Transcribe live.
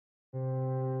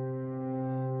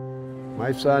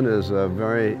My son is a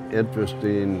very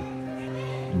interesting,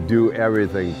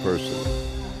 do-everything person.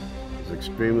 He's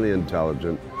extremely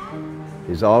intelligent.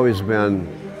 He's always been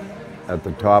at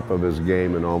the top of his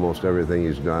game in almost everything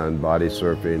he's done, body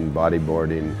surfing,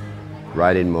 bodyboarding,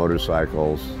 riding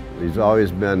motorcycles. He's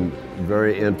always been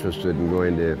very interested in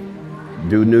going to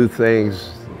do new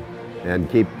things and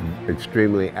keep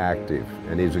extremely active,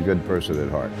 and he's a good person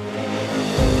at heart.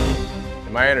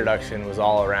 My introduction was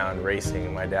all around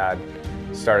racing. My dad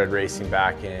started racing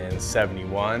back in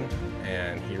 '71,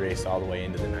 and he raced all the way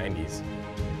into the '90s.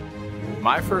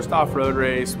 My first off-road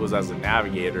race was as a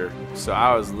navigator. So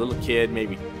I was a little kid,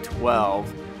 maybe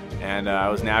 12, and I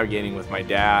was navigating with my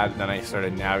dad. Then I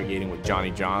started navigating with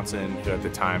Johnny Johnson, who at the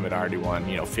time had already won,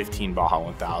 15 Baja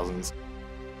 1000s.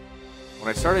 When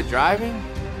I started driving,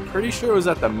 pretty sure it was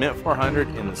at the Mint 400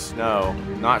 in the snow.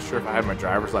 Not sure if I had my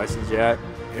driver's license yet.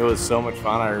 It was so much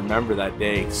fun. I remember that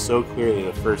day so clearly.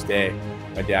 The first day,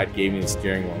 my dad gave me the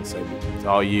steering wheel and said, "It's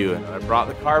all you." And I brought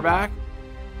the car back,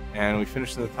 and we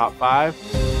finished in the top 5.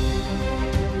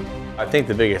 I think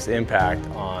the biggest impact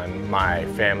on my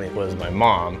family was my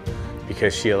mom,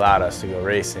 because she allowed us to go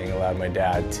racing, allowed my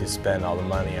dad to spend all the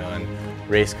money on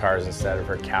race cars instead of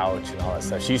her couch and all that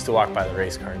stuff. She used to walk by the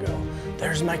race car and go,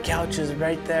 "There's my couches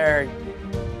right there."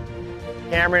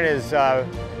 Cameron is a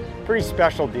pretty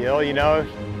special deal,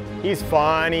 He's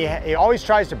fun. He always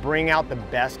tries to bring out the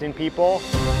best in people.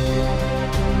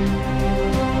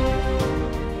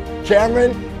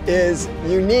 Cameron is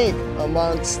unique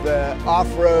amongst the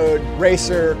off-road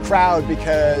racer crowd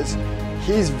because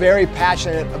he's very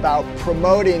passionate about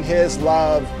promoting his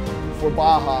love for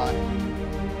Baja.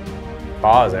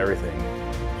 Baja is everything,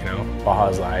 Baja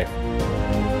is life.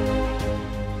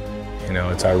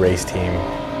 It's our race team,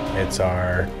 it's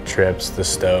our trips, the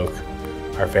Stoke,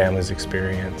 our family's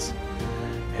experience.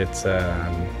 It's,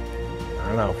 I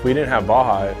don't know, if we didn't have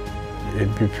Baja,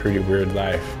 it'd be a pretty weird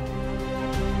life.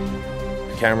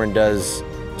 Cameron does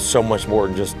so much more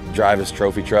than just drive his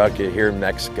trophy truck here in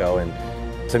Mexico, and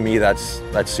to me that's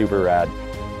super rad.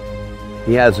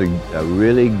 He has a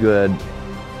really good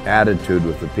attitude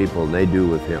with the people, and they do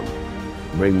with him.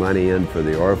 Bring money in for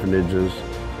the orphanages.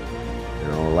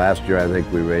 Last year I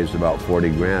think we raised about 40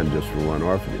 grand just for one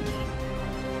orphanage.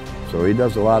 So he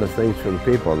does a lot of things for the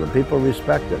people, and the people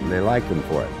respect it, and they like him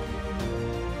for it.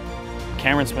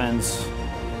 Cameron spends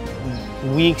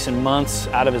weeks and months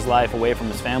out of his life away from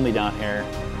his family down here,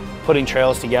 putting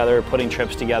trails together, putting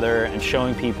trips together, and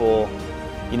showing people,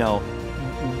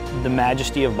 the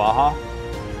majesty of Baja.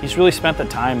 He's really spent the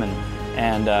time,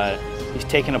 and he's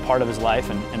taken a part of his life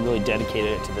and really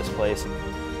dedicated it to this place.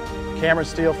 Cameron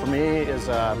Steele, for me, is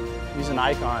he's an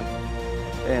icon,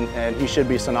 and he should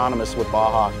be synonymous with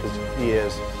Baja, because he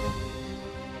is.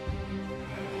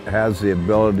 Has the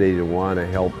ability to want to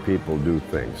help people do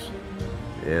things.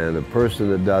 And a person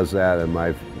that does that, in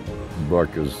my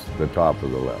book, is the top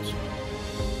of the list.